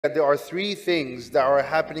that there are three things that are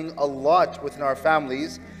happening a lot within our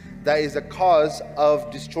families that is a cause of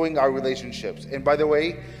destroying our relationships. And by the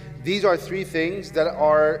way, these are three things that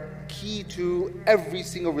are key to every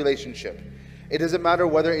single relationship. It doesn't matter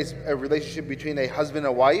whether it's a relationship between a husband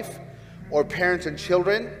and wife, or parents and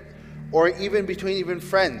children, or even between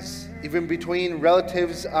friends, even between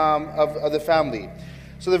relatives of the family.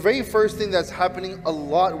 So the very first thing that's happening a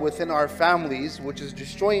lot within our families, which is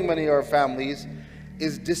destroying many of our families,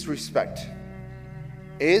 is disrespect.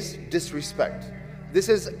 This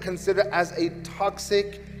is considered as a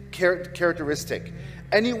toxic characteristic.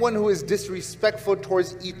 Anyone who is disrespectful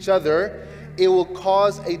towards each other, it will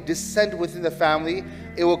cause a dissent within the family.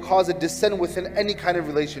 It will cause a dissent within any kind of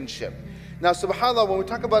relationship. Now, subhanAllah, when we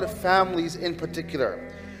talk about families in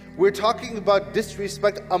particular, we're talking about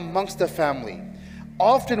disrespect amongst the family.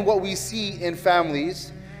 Often what we see in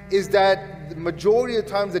families is that the majority of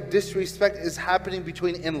times the disrespect is happening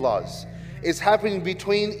between in-laws. It's happening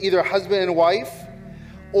between either husband and wife,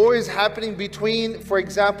 or is happening between, for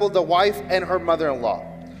example, the wife and her mother-in-law,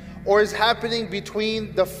 or is happening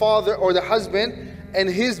between the father or the husband and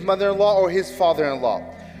his mother-in-law or his father-in-law.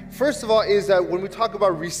 First of all is that when we talk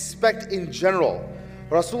about respect in general,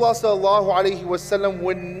 Rasulullah sallallahu alaihi wasallam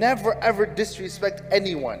would never ever disrespect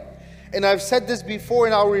anyone. And I've said this before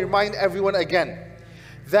and I'll remind everyone again,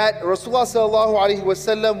 that Rasulullah sallallahu alaihi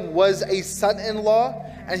wasallam was a son-in-law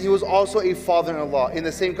and he was also a father-in-law in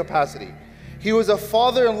the same capacity. He was a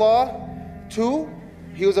father-in-law to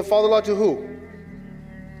who?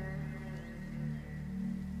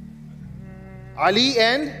 Ali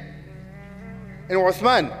and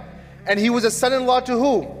Uthman. And he was a son-in-law to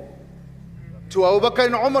who? To Abu Bakr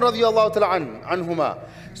and Umar radiyallahu ta'ala anhuma.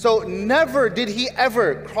 So never did he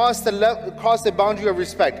ever cross the boundary of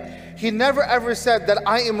respect. He never ever said that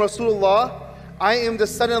I am Rasulullah, I am the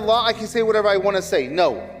son-in-law, I can say whatever I want to say.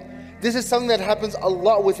 No. This is something that happens a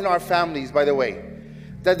lot within our families, by the way.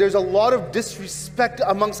 That there's a lot of disrespect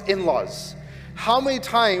amongst in-laws. How many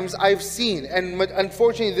times I've seen, and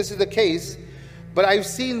unfortunately this is the case, but I've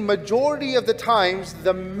seen majority of the times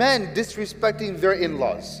the men disrespecting their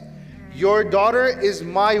in-laws. Your daughter is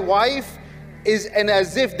my wife, and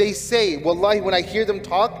as if they say, wallahi, when I hear them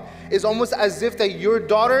talk, it's almost as if that your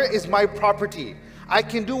daughter is my property. I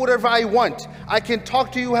can do whatever I want. I can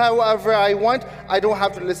talk to you however I want. I don't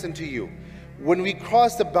have to listen to you. When we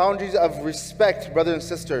cross the boundaries of respect, brothers and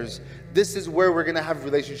sisters, this is where we're going to have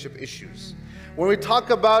relationship issues. When we talk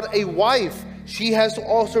about a wife, she has to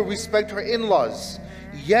also respect her in-laws.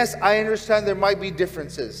 Yes, I understand there might be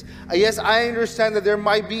differences. Yes, I understand that there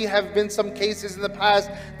might have been some cases in the past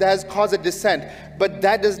that has caused a dissent. But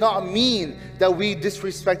that does not mean that we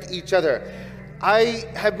disrespect each other. I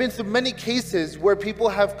have been through many cases where people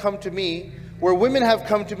have come to me, where women have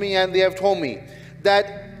come to me and they have told me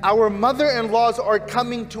that our mother-in-laws are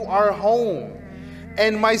coming to our home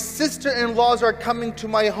and my sister-in-laws are coming to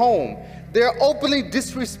my home. They're openly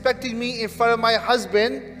disrespecting me in front of my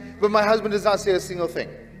husband, but my husband does not say a single thing.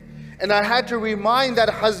 And I had to remind that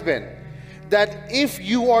husband that if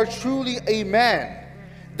you are truly a man,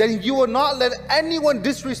 then you will not let anyone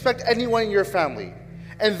disrespect anyone in your family.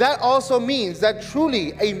 And that also means that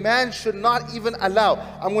truly a man should not even allow,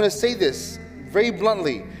 I'm going to say this very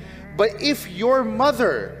bluntly, but if your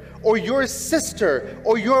mother or your sister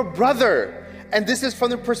or your brother, and this is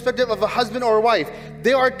from the perspective of a husband or a wife,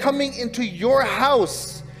 they are coming into your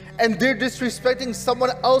house and they're disrespecting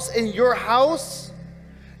someone else in your house,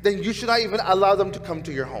 then you should not even allow them to come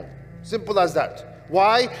to your home. Simple as that.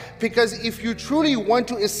 Why? Because if you truly want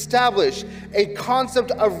to establish a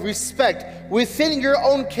concept of respect within your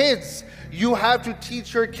own kids, you have to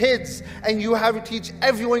teach your kids and you have to teach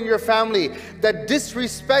everyone in your family that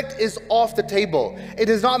disrespect is off the table. It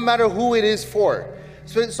does not matter who it is for.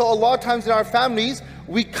 So a lot of times in our families,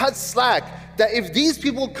 we cut slack that if these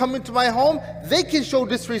people come into my home, they can show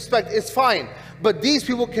disrespect, it's fine. But these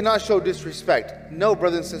people cannot show disrespect. No,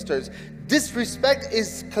 brothers and sisters. Disrespect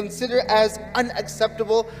is considered as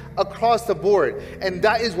unacceptable across the board. And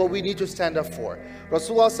that is what we need to stand up for.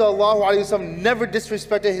 Rasulullah sallallahu alaihi wasallam never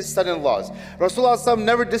disrespected his son-in-laws. Rasulullah sallallahu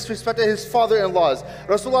never disrespected his father-in-laws.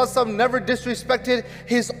 Rasulullah sallallahu never disrespected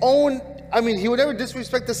his own, he would never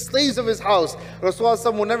disrespect the slaves of his house. Rasulullah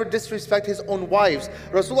sallallahu would never disrespect his own wives.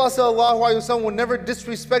 Rasulullah sallallahu alaihi wasallam would never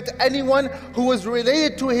disrespect anyone who was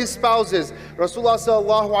related to his spouses. Rasulullah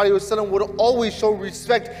sallallahu alaihi wasallam would always show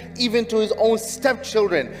respect even to his own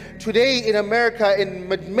stepchildren. Today in America, in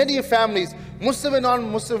many families, Muslim and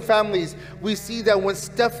non-Muslim families, we see that when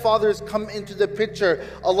stepfathers come into the picture,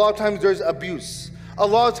 a lot of times there's abuse. A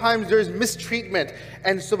lot of times there's mistreatment.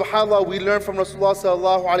 And subhanAllah, we learn from Rasulullah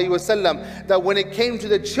sallallahu alaihi wasallam that when it came to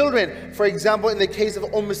the children, for example, in the case of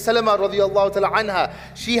Salama radiallahu ta'ala anha,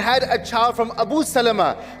 she had a child from Abu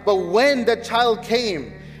Salama. But when the child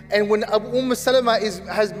came, and when Salama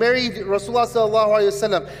has married Rasulullah sallallahu alaihi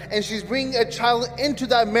wasallam, and she's bringing a child into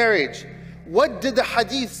that marriage, what did the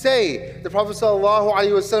hadith say? The Prophet sallallahu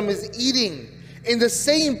alaihi wasallam is eating in the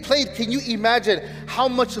same plate. Can you imagine how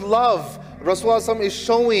much love Rasulullah is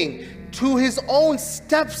showing to his own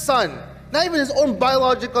stepson? Not even his own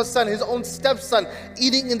biological son, his own stepson,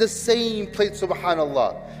 eating in the same plate,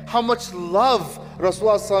 subhanAllah. How much love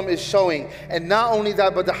Rasulullah is showing. And not only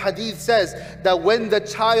that, but the hadith says that when the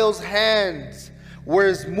child's hands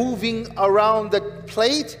was moving around the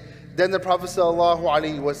plate, then the Prophet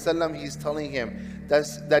ﷺ, he's telling him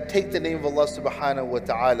that take the name of Allah subhanahu wa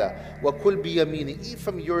ta'ala. وَكُلْ بِيَمِينِ, eat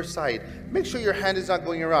from your side. Make sure your hand is not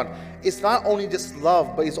going around. It's not only just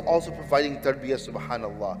love, but it's also providing tarbiyah,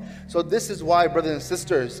 subhanallah. So this is why, brothers and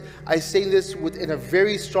sisters, I say this in a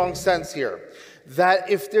very strong sense here, that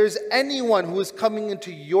if there's anyone who is coming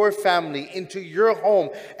into your family, into your home,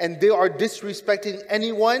 and they are disrespecting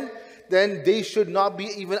anyone, then they should not be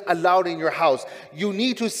even allowed in your house. You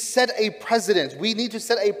need to set a precedent. We need to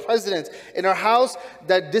set a precedent in our house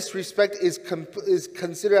that disrespect is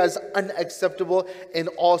considered as unacceptable in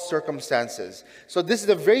all circumstances. So this is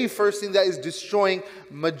the very first thing that is destroying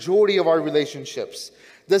majority of our relationships.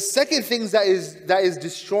 The second thing that is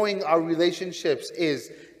destroying our relationships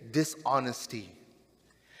is dishonesty.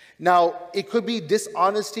 Now, it could be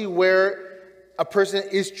dishonesty where a person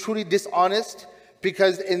is truly dishonest,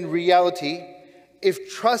 because in reality,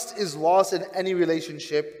 if trust is lost in any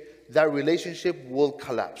relationship, that relationship will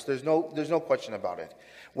collapse. There's no question about it.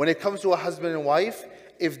 When it comes to a husband and wife,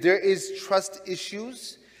 if there is trust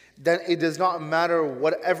issues, then it does not matter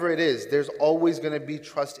whatever it is. There's always going to be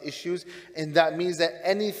trust issues. And that means that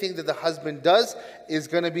anything that the husband does is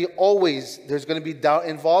going to be there's going to be doubt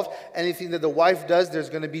involved. Anything that the wife does,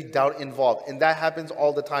 there's going to be doubt involved. And that happens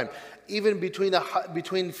all the time. Even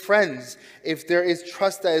between friends, if there is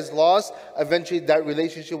trust that is lost, eventually that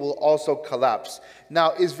relationship will also collapse.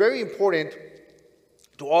 Now, it's very important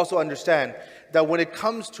to also understand that when it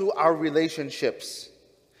comes to our relationships,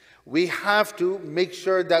 we have to make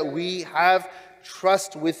sure that we have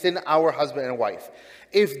trust within our husband and wife.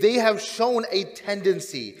 If they have shown a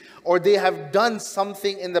tendency or they have done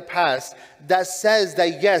something in the past that says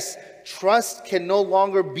that yes, trust can no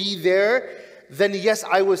longer be there, then yes,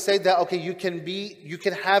 I would say that okay, you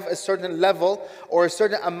can have a certain level or a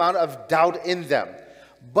certain amount of doubt in them.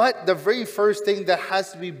 But the very first thing that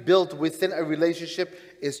has to be built within a relationship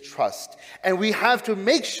is trust. And we have to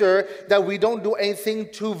make sure that we don't do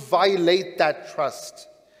anything to violate that trust.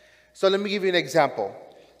 So let me give you an example.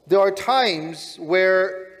 There are times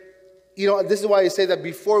where, this is why I say that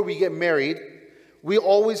before we get married, we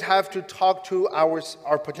always have to talk to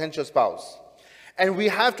our potential spouse. And we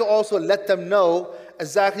have to also let them know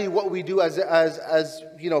exactly what we do as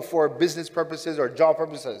for business purposes or job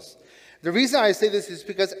purposes. The reason I say this is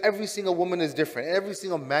because every single woman is different. Every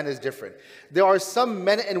single man is different. There are some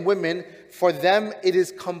men and women, for them it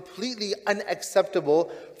is completely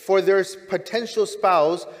unacceptable for their potential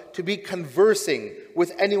spouse to be conversing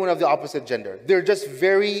with anyone of the opposite gender. They're just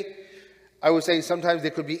I would say sometimes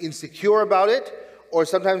they could be insecure about it, or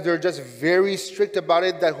sometimes they're just very strict about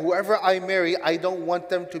it, that whoever I marry, I don't want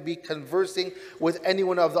them to be conversing with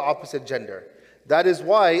anyone of the opposite gender. That is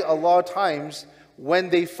why a lot of times when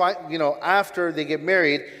they find, after they get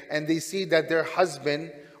married and they see that their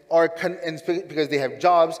husband because they have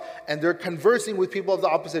jobs and they're conversing with people of the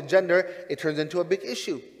opposite gender, it turns into a big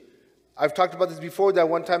issue. I've talked about this before, that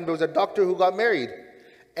one time there was a doctor who got married.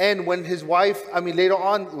 And when his wife, later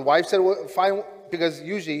on, the wife said, well, fine, because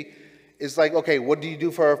usually it's like, okay, what do you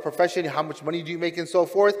do for a profession? How much money do you make and so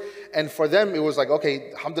forth? And for them, it was like,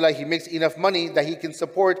 okay, alhamdulillah, he makes enough money that he can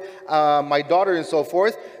support my daughter and so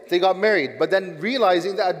forth. They got married. But then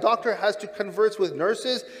realizing that a doctor has to converse with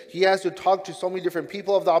nurses, he has to talk to so many different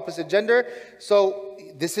people of the opposite gender. So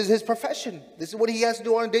this is his profession. This is what he has to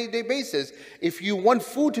do on a day-to-day basis. If you want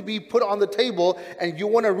food to be put on the table and you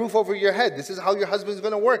want a roof over your head, this is how your husband's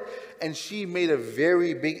going to work. And she made a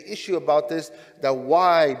very big issue about this, that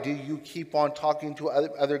why do you keep on talking to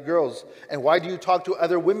other girls? And why do you talk to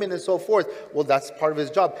other women and so forth? Well, that's part of his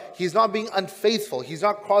job. He's not being unfaithful. He's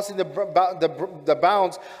not crossing the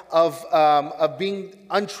bounds of being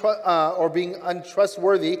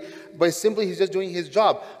untrustworthy, but simply he's just doing his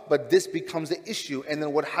job. But this becomes the issue. And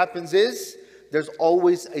then what happens is there's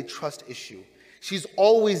always a trust issue. She's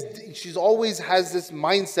always has this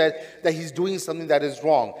mindset that he's doing something that is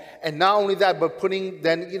wrong. And not only that, but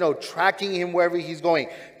tracking him wherever he's going,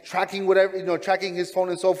 tracking whatever, tracking his phone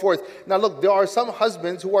and so forth. Now look, there are some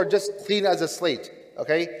husbands who are just clean as a slate,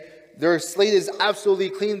 okay? Their slate is absolutely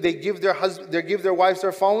clean. They give their wives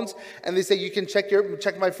their phones, and they say, you can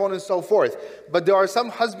check my phone and so forth. But there are some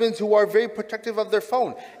husbands who are very protective of their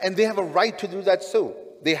phone, and they have a right to do that too.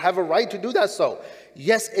 They have a right to do that so.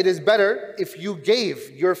 Yes, it is better if you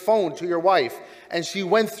gave your phone to your wife and she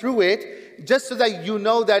went through it, just so that you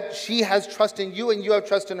know that she has trust in you and you have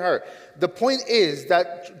trust in her. The point is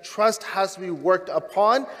that trust has to be worked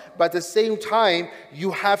upon, but at the same time,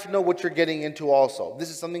 you have to know what you're getting into also.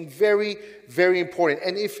 This is something very, very important.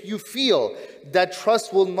 And if you feel that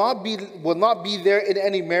trust will not be there in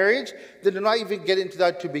any marriage, then do not even get into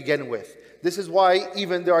that to begin with. This is why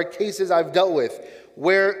even there are cases I've dealt with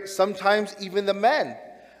where sometimes even the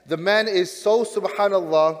man is so,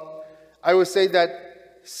 subhanallah, I would say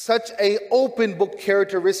that such an open book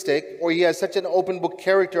characteristic, or he has such an open book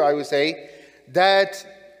character, I would say, that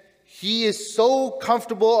he is so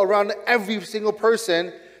comfortable around every single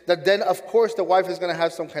person that then of course the wife is going to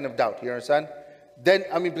have some kind of doubt. You understand? Then,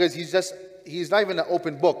 because he's not even an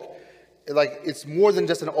open book. Like, it's more than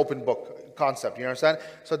just an open book concept, you understand?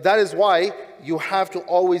 So that is why you have to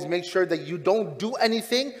always make sure that you don't do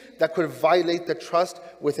anything that could violate the trust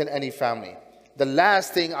within any family. The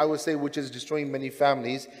last thing I would say, which is destroying many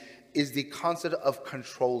families, is the concept of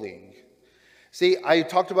controlling. See, I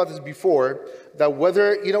talked about this before, that what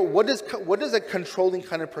does a controlling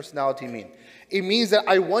kind of personality mean? It means that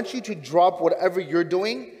I want you to drop whatever you're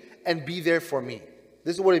doing and be there for me.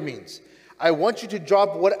 This is what it means. I want you to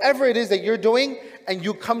drop whatever it is that you're doing and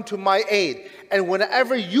you come to my aid. And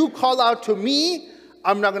whenever you call out to me,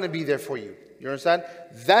 I'm not going to be there for you. You understand?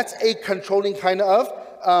 That's a controlling kind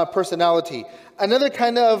of personality. Another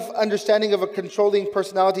kind of understanding of a controlling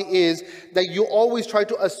personality is that you always try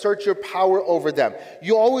to assert your power over them.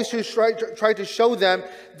 You always try to show them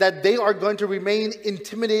that they are going to remain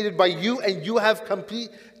intimidated by you and you have complete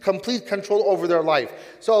control over their life.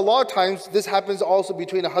 So a lot of times this happens also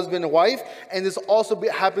between a husband and wife, and this also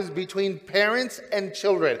happens between parents and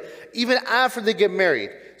children, even after they get married.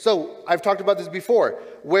 So I've talked about this before,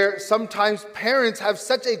 where sometimes parents have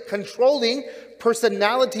such a controlling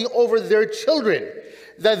personality over their children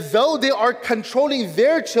that though they are controlling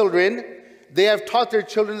their children, they have taught their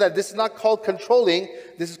children that this is not called controlling,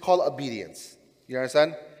 this is called obedience. You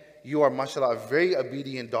understand? You are, mashallah, a very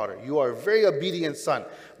obedient daughter. You are a very obedient son.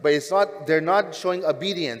 But they're not showing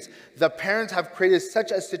obedience. The parents have created such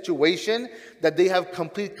a situation that they have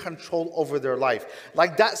complete control over their life.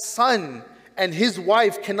 Like that son and his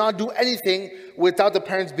wife cannot do anything without the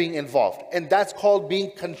parents being involved. And that's called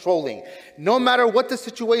being controlling. No matter what the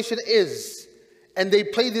situation is, and they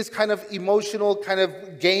play this kind of emotional kind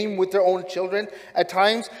of game with their own children at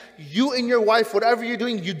times, you and your wife, whatever you're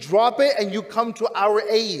doing, you drop it and you come to our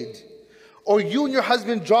aid. Or you and your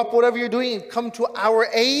husband drop whatever you're doing and come to our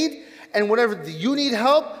aid, and whenever you need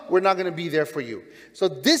help, we're not going to be there for you. So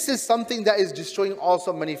this is something that is destroying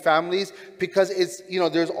also many families, because it's,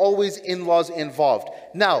 there's always in-laws involved.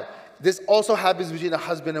 Now, this also happens between a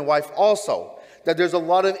husband and wife also, that there's a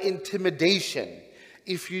lot of intimidation.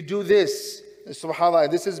 If you do this,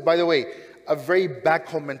 subhanAllah, this is, by the way, a very back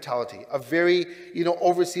home mentality, a very,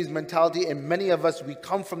 overseas mentality, and many of us, we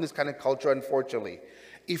come from this kind of culture, unfortunately.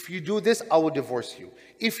 If you do this, I will divorce you.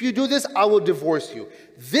 If you do this, I will divorce you.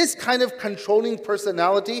 This kind of controlling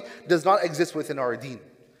personality does not exist within our deen.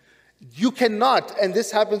 You cannot, and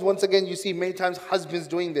this happens once again, you see many times husbands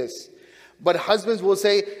doing this. But husbands will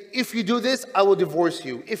say, if you do this, I will divorce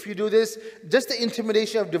you. If you do this, just the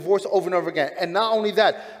intimidation of divorce over and over again. And not only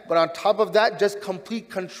that, but on top of that, just complete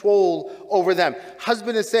control over them.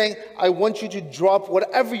 Husband is saying, I want you to drop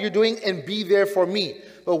whatever you're doing and be there for me.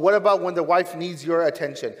 But what about when the wife needs your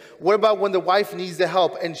attention? What about when the wife needs the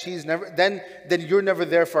help and she's never, then you're never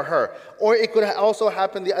there for her? Or it could also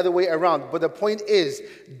happen the other way around. But the point is,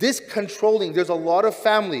 this controlling, there's a lot of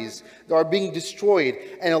families that are being destroyed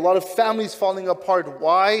and a lot of families falling apart.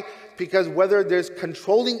 Why? Because whether there's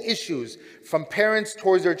controlling issues from parents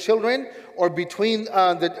towards their children, or between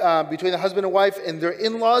the husband and wife and their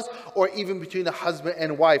in-laws, or even between the husband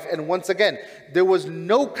and wife. And once again, there was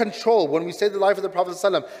no control. When we say the life of the Prophet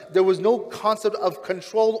ﷺ, there was no concept of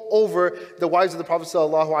control over the wives of the Prophet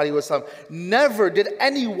ﷺ. Never did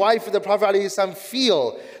any wife of the Prophet ﷺ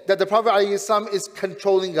feel that the Prophet ﷺ is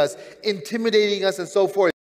controlling us, intimidating us, and so forth.